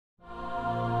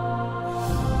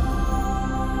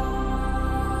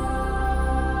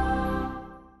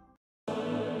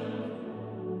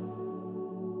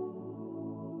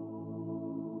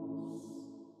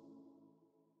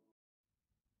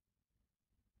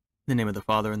In the name of the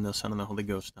Father, and the Son, and the Holy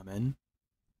Ghost. Amen.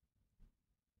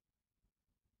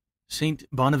 Saint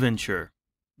Bonaventure,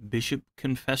 Bishop,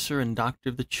 Confessor, and Doctor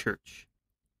of the Church.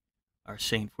 Our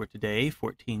saint for today,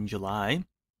 14 July.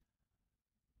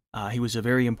 He was a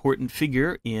very important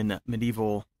figure in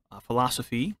medieval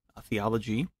philosophy,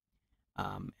 theology,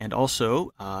 and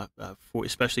also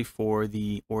especially for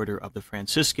the Order of the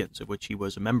Franciscans, of which he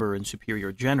was a member and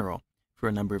superior general for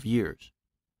a number of years.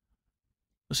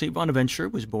 St. Bonaventure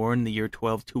was born in the year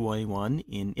 1221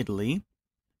 in Italy,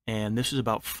 and this is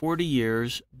about 40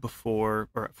 years before,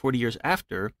 or 40 years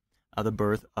after, the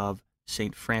birth of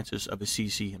St. Francis of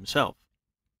Assisi himself.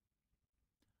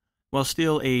 While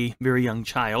still a very young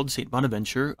child, St.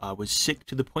 Bonaventure was sick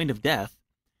to the point of death,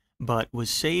 but was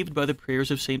saved by the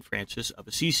prayers of St. Francis of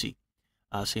Assisi.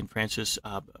 St. Francis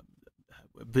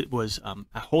was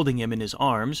holding him in his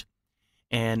arms,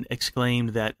 and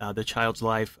exclaimed that the child's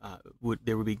life,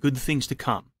 there would be good things to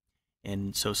come.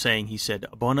 And so saying, he said,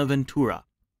 Bonaventura,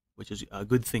 which is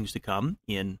good things to come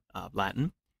in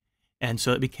Latin. And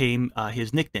so it became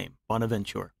his nickname,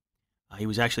 Bonaventure. He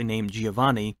was actually named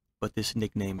Giovanni, but this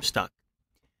nickname stuck.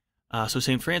 So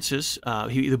St. Francis,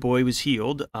 the boy was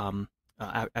healed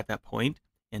at that point,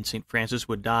 and St. Francis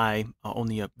would die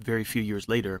only a very few years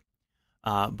later.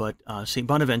 But St.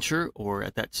 Bonaventure, or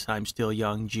at that time still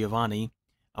young Giovanni,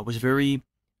 was very,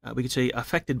 we could say,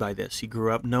 affected by this. He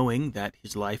grew up knowing that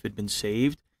his life had been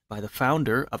saved by the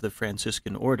founder of the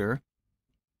Franciscan order.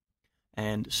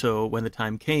 And so when the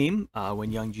time came,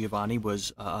 when young Giovanni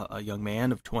was a young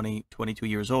man of 22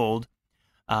 years old,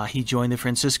 he joined the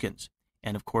Franciscans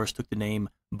and, of course, took the name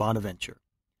Bonaventure.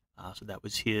 So that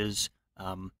was his,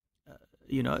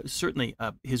 certainly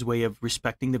his way of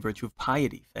respecting the virtue of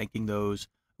piety, thanking those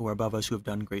who are above us who have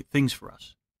done great things for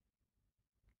us.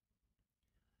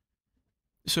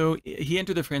 So he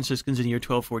entered the Franciscans in the year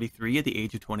 1243 at the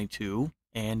age of 22,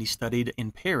 and he studied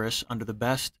in Paris under the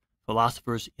best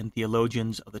philosophers and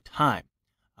theologians of the time,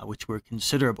 which were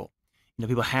considerable.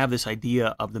 People have this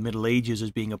idea of the Middle Ages as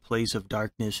being a place of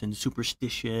darkness and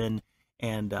superstition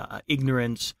and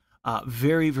ignorance,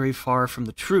 very, very far from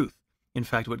the truth. In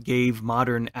fact, what gave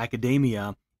modern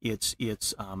academia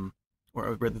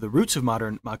or rather the roots of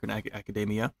modern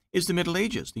academia is the Middle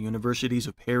Ages, the universities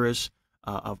of Paris,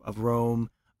 of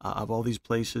Rome, of all these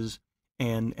places,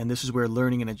 and this is where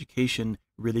learning and education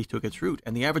really took its root.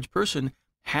 And the average person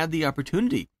had the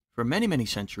opportunity for many, many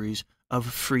centuries of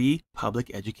free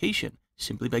public education,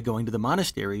 simply by going to the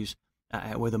monasteries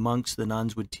where the monks, the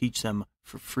nuns would teach them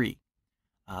for free.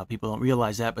 People don't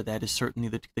realize that, but that is certainly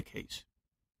the case.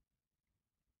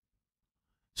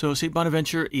 So St.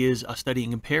 Bonaventure is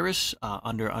studying in Paris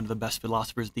under the best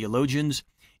philosophers and theologians,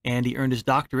 and he earned his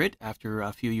doctorate after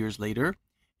a few years later,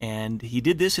 and he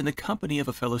did this in the company of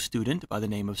a fellow student by the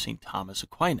name of St. Thomas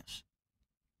Aquinas.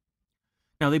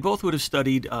 Now, they both would have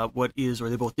studied they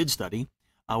both did study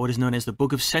what is known as the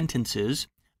Book of Sentences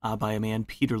by a man,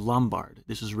 Peter Lombard.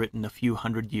 This was written a few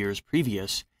hundred years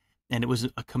previous, and it was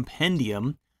a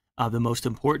compendium of the most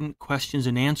important questions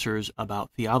and answers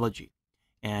about theology,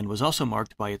 and was also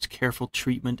marked by its careful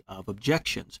treatment of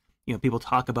objections. People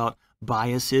talk about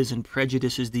biases and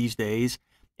prejudices these days,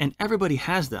 and everybody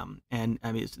has them. And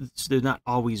I mean, they're not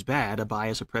always bad. A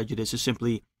bias or prejudice is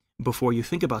simply, before you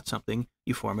think about something,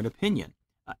 you form an opinion.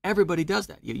 Everybody does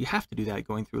that. You have to do that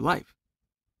going through life.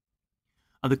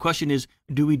 The question is,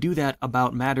 do we do that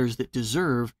about matters that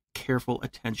deserve careful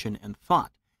attention and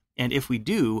thought? And if we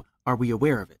do, are we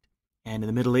aware of it? And in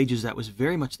the Middle Ages, that was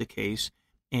very much the case.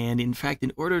 And in fact,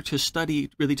 in order to study,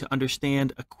 really to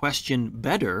understand a question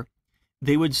better,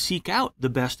 they would seek out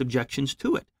the best objections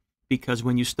to it. Because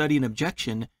when you study an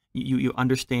objection, you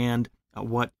understand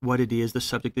what it is the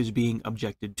subject is being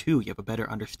objected to. You have a better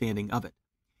understanding of it.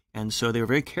 And so they were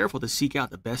very careful to seek out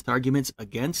the best arguments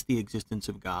against the existence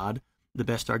of God, the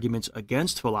best arguments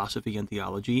against philosophy and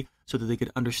theology, so that they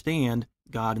could understand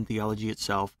God and theology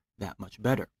itself that much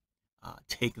better.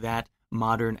 Take that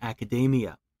modern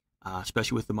academia,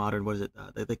 especially with the modern,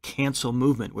 the cancel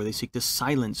movement, where they seek to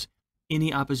silence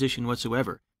any opposition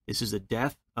whatsoever. This is the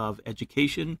death of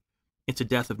education. It's a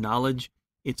death of knowledge.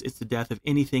 It's the death of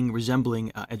anything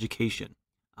resembling education.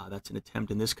 That's an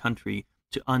attempt in this country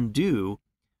to undo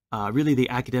really the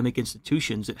academic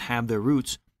institutions that have their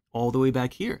roots all the way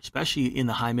back here, especially in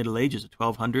the high Middle Ages, the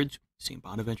 1200s, St.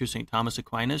 Bonaventure, St. Thomas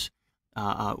Aquinas.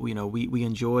 We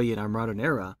enjoy in our modern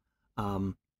era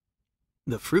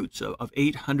the fruits of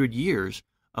 800 years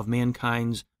of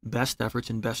mankind's best efforts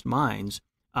and best minds,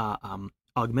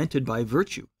 augmented by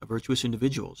virtue, virtuous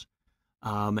individuals.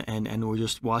 And we're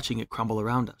just watching it crumble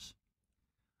around us.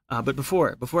 But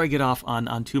before I get off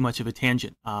on too much of a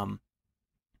tangent,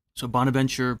 So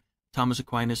Bonaventure, Thomas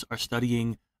Aquinas are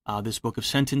studying this book of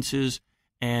sentences,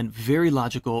 and very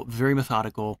logical, very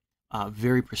methodical,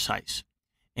 very precise.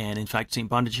 And in fact, St.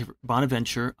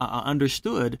 Bonaventure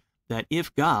understood that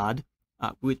if God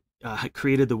had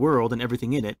created the world and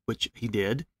everything in it, which he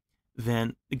did,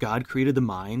 then God created the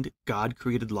mind, God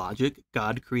created logic,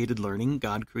 God created learning,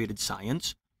 God created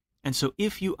science. And so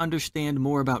if you understand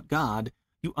more about God,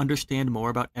 you understand more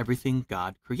about everything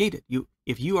God created.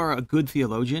 If you are a good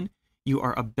theologian, you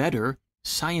are a better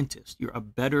scientist, you're a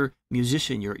better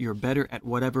musician, you're better at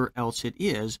whatever else it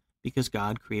is, because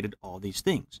God created all these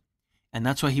things. And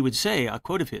that's why he would say, a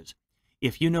quote of his,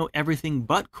 "If you know everything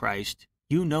but Christ,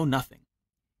 you know nothing.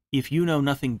 If you know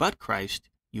nothing but Christ,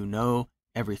 you know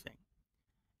everything."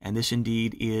 And this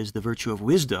indeed is the virtue of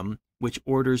wisdom, which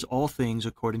orders all things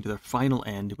according to their final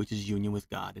end, which is union with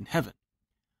God in heaven.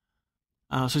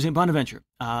 So St. Bonaventure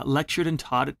lectured and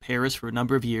taught at Paris for a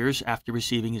number of years after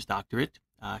receiving his doctorate,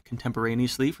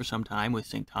 contemporaneously for some time with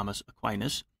St. Thomas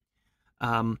Aquinas.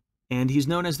 And he's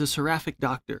known as the seraphic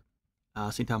doctor.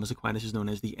 St. Thomas Aquinas is known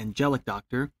as the angelic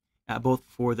doctor, both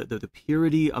for the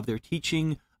purity of their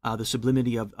teaching, the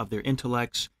sublimity of their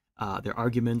intellects, their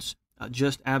arguments,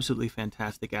 just absolutely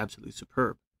fantastic, absolutely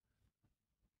superb.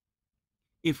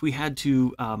 If we had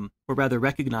to, or rather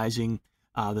recognizing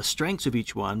the strengths of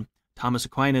each one, Thomas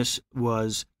Aquinas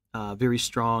was very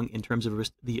strong in terms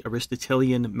of the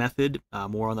Aristotelian method,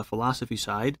 more on the philosophy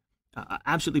side.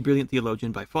 Absolutely brilliant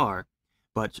theologian by far,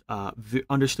 but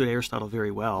understood Aristotle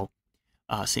very well.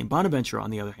 St. Bonaventure,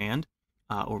 on the other hand,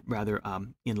 or rather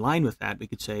in line with that, we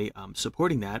could say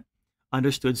supporting that,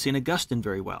 understood St. Augustine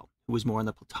very well, who was more on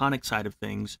the Platonic side of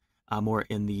things, more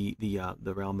in the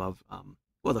realm of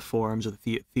the forms of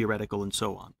the theoretical and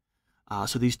so on.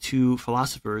 So these two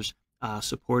philosophers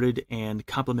supported and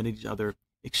complemented each other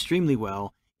extremely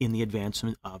well in the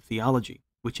advancement of theology,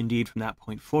 which indeed from that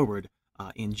point forward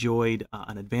enjoyed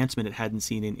an advancement it hadn't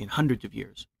seen in hundreds of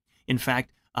years. In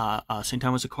fact, St.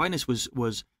 Thomas Aquinas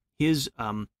was his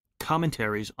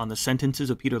commentaries on the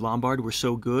sentences of Peter Lombard were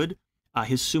so good,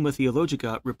 his Summa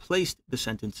Theologica replaced the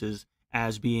sentences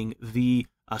as being the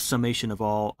summation of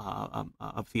all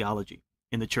of theology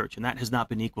in the church, and that has not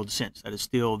been equaled since. That is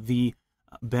still the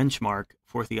benchmark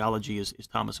for theology is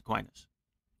Thomas Aquinas.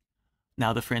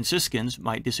 Now, the Franciscans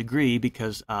might disagree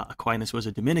because Aquinas was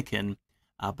a Dominican,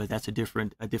 but that's a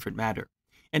different matter.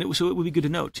 And so it would be good to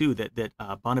note, too,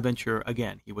 that Bonaventure,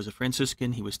 again, he was a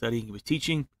Franciscan, he was studying, he was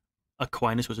teaching.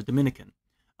 Aquinas was a Dominican,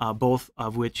 both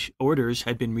of which orders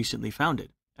had been recently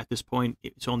founded. At this point,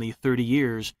 it's only 30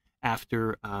 years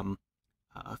after,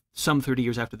 some 30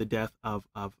 years after the death of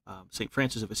St.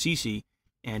 Francis of Assisi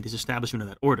and his establishment of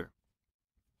that order.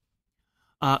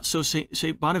 So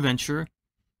St. Bonaventure,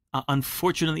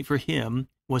 unfortunately for him,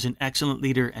 was an excellent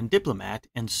leader and diplomat,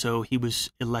 and so he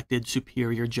was elected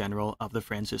Superior General of the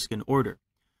Franciscan Order.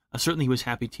 Certainly he was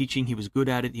happy teaching, he was good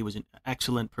at it, he was an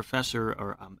excellent professor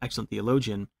or excellent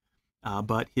theologian,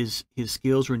 but his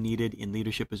skills were needed in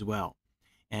leadership as well.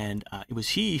 And it was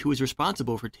he who was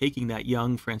responsible for taking that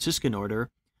young Franciscan order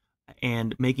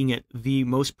and making it the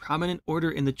most prominent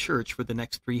order in the church for the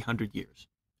next 300 years,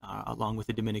 along with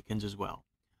the Dominicans as well.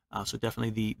 So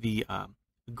definitely the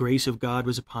grace of God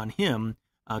was upon him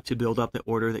to build up the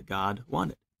order that God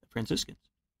wanted, the Franciscans.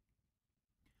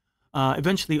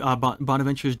 Eventually,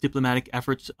 Bonaventure's diplomatic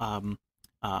efforts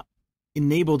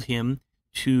enabled him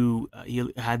to,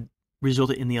 he had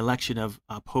resulted in the election of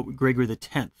Pope Gregory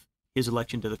X. His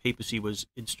election to the papacy was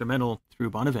instrumental through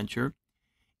Bonaventure,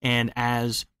 and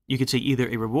as you could say either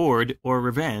a reward or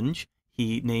revenge,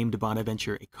 he named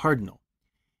Bonaventure a cardinal.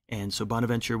 And so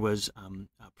Bonaventure was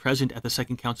present at the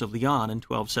Second Council of Lyon in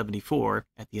 1274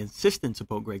 at the insistence of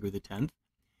Pope Gregory X.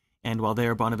 And while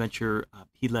there, Bonaventure,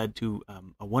 he led to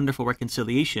a wonderful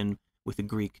reconciliation with the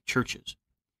Greek churches.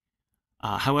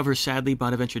 However, sadly,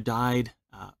 Bonaventure died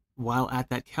while at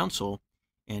that council,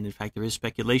 and in fact, there is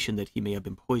speculation that he may have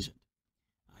been poisoned.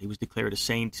 He was declared a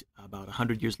saint about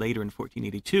 100 years later in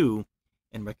 1482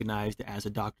 and recognized as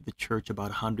a doctor of the church about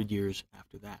 100 years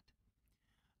after that.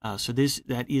 So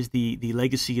that is the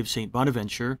legacy of St.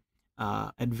 Bonaventure,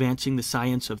 advancing the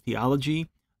science of theology,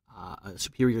 a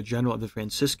superior general of the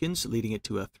Franciscans, leading it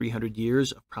to 300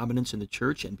 years of prominence in the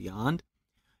church and beyond,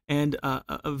 and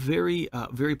a very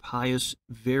pious,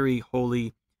 very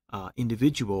holy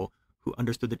individual who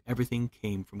understood that everything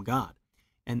came from God.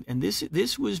 And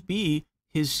this was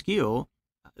his skill.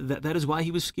 That is why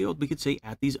he was skilled, we could say,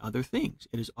 at these other things.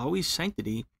 It is always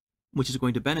sanctity which is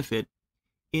going to benefit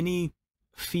any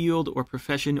field or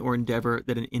profession or endeavor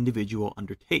that an individual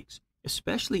undertakes,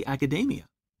 especially academia.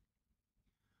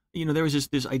 There was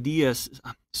this idea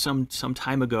some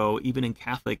time ago, even in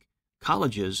Catholic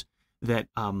colleges, that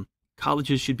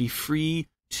colleges should be free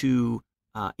to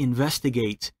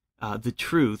investigate the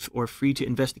truth, or free to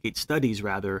investigate studies,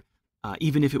 rather,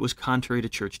 even if it was contrary to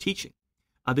church teaching.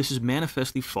 This is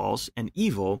manifestly false and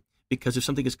evil, because if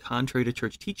something is contrary to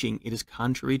church teaching, it is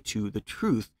contrary to the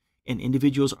truth, and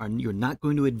you're not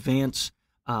going to advance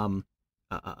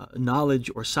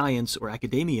knowledge or science or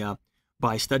academia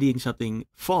by studying something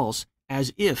false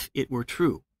as if it were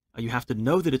true. You have to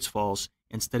know that it's false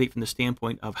and study it from the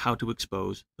standpoint of how to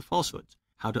expose the falsehoods,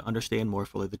 how to understand more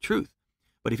fully the truth.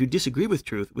 But if you disagree with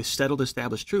truth, with settled,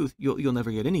 established truth, you'll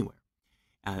never get anywhere.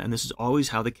 And this is always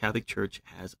how the Catholic Church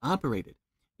has operated,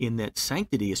 in that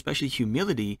sanctity, especially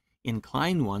humility,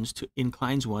 inclines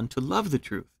one to love the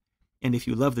truth. And if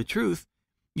you love the truth,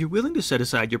 you're willing to set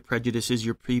aside your prejudices,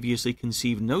 your previously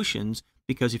conceived notions,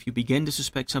 because if you begin to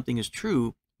suspect something is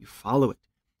true, you follow it.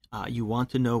 You want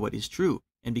to know what is true.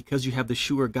 And because you have the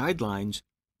sure guidelines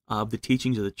of the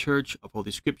teachings of the Church, of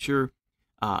Holy Scripture,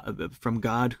 from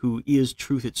God, who is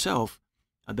truth itself,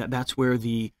 that's where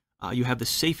you have the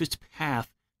safest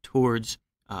path towards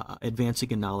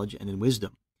advancing in knowledge and in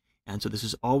wisdom. And so this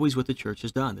is always what the Church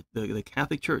has done. The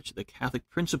Catholic Church, the Catholic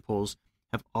principles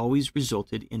have always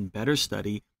resulted in better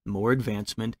study, more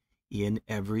advancement in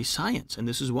every science. And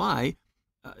this is why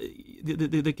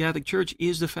the Catholic Church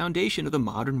is the foundation of the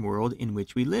modern world in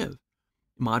which we live.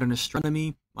 Modern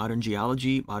astronomy, modern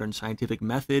geology, modern scientific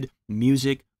method,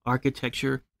 music,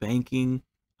 architecture, banking,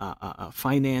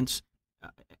 finance,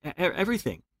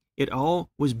 everything. It all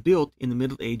was built in the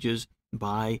Middle Ages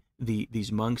by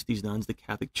these monks, these nuns, the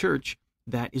Catholic Church.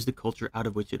 That is the culture out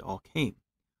of which it all came.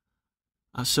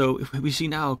 So we see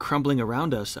now crumbling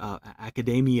around us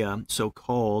academia,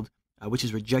 so-called, which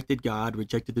has rejected God,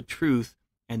 rejected the truth,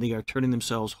 and they are turning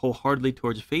themselves wholeheartedly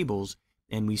towards fables,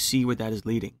 and we see where that is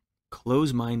leading.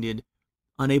 Close-minded,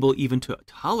 unable even to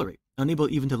tolerate, unable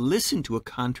even to listen to a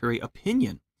contrary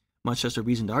opinion, much less a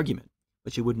reasoned argument,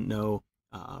 which you wouldn't know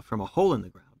from a hole in the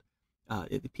ground.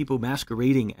 People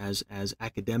masquerading as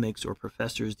academics or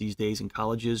professors these days in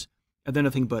colleges, they're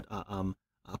nothing but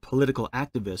political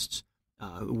activists,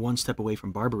 one step away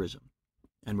from barbarism.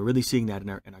 And we're really seeing that in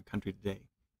our country today,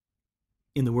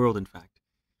 in the world, in fact.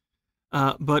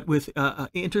 But with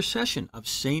intercession of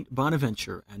Saint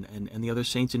Bonaventure and the other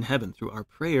saints in heaven, through our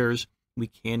prayers, we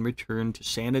can return to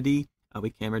sanity, we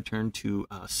can return to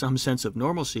some sense of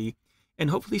normalcy, and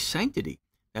hopefully sanctity.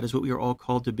 That is what we are all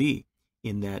called to be,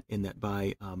 in that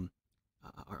by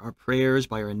our prayers,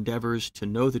 by our endeavors to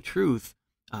know the truth,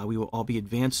 we will all be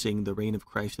advancing the reign of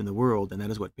Christ in the world, and that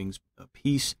is what brings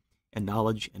peace and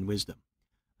knowledge and wisdom.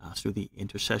 Through the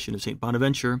intercession of Saint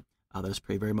Bonaventure, let us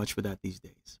pray very much for that these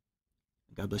days.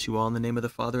 God bless you all in the name of the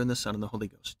Father, and the Son, and the Holy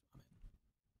Ghost.